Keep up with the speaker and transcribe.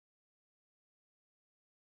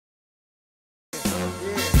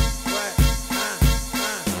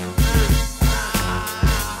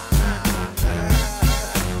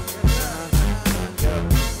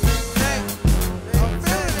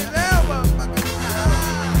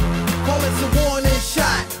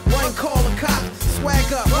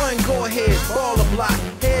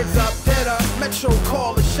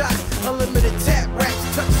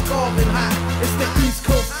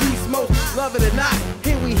love it or not.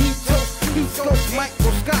 Here we heat toast, heat scope,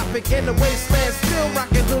 microscopic in the wasteland, still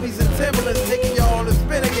rocking hoodies and Timberlands, taking y'all to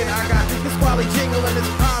spin again. I got this quality jingle and it's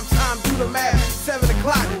prime time, do the math. 7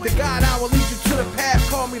 o'clock, the guide I will lead you to the path.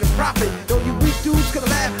 Call me the prophet. Though you weak dudes gonna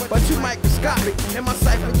laugh, but you microscopic. In my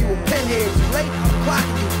cipher, you a pinhead. You late, I'm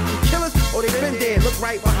clocking you. You killers, or they been dead. Look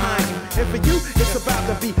right behind you. And for you, it's about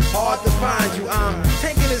to be hard to find you. I'm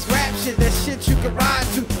taking this rap shit, that shit you can ride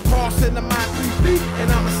to. Crossing the mind 3 feet,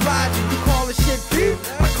 and I'ma slide you. You call it shit beef,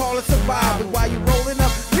 I call it survival. While you rolling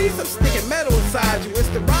up, please, I'm sticking metal inside you. It's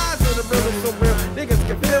the rise of the real, it's so real. Niggas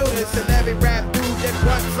can feel this, and every rap dude that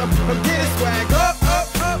runs up from getting swag up, up,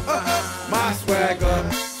 up, up. My swag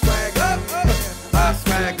up, swag up, my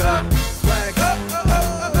swag up, swag up, swag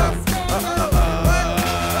up,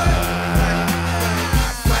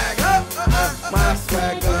 my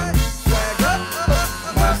swag up, swag up,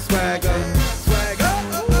 my swag up, swag up.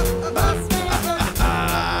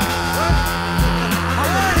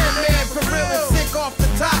 I'm a hitman for real and sick off the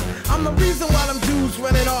top. I'm the reason why them dudes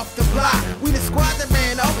running off the block. We the squad that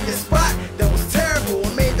ran off your spot. That was terrible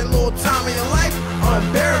and made the little time in your life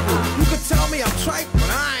unbearable. You could tell me I'm tripe, but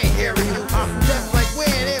I ain't hearing you. I'm just like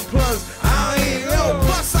wearing earplugs. I don't even know.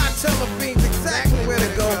 Plus I tell the fiends exactly where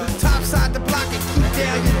to go. Topside the block and keep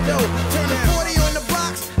down your dough. Turn the 40 on the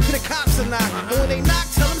blocks to the cops or not. And when they knock,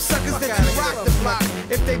 tell them suckers that you rock the block.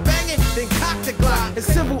 If they bang it, then cock the Glock. It's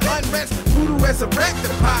civil unrest, voodoo resurrect the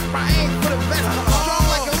pop. I ain't for the best. Strong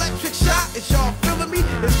like electric shock. Is y'all feeling me?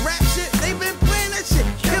 This rap shit, they been playing that shit,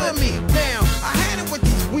 killing me. Damn, I had it with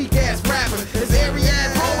these weak ass rappers. This area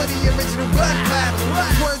ass home with the original blood clappers.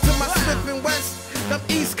 Word to my Smith and West. Them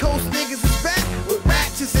East Coast niggas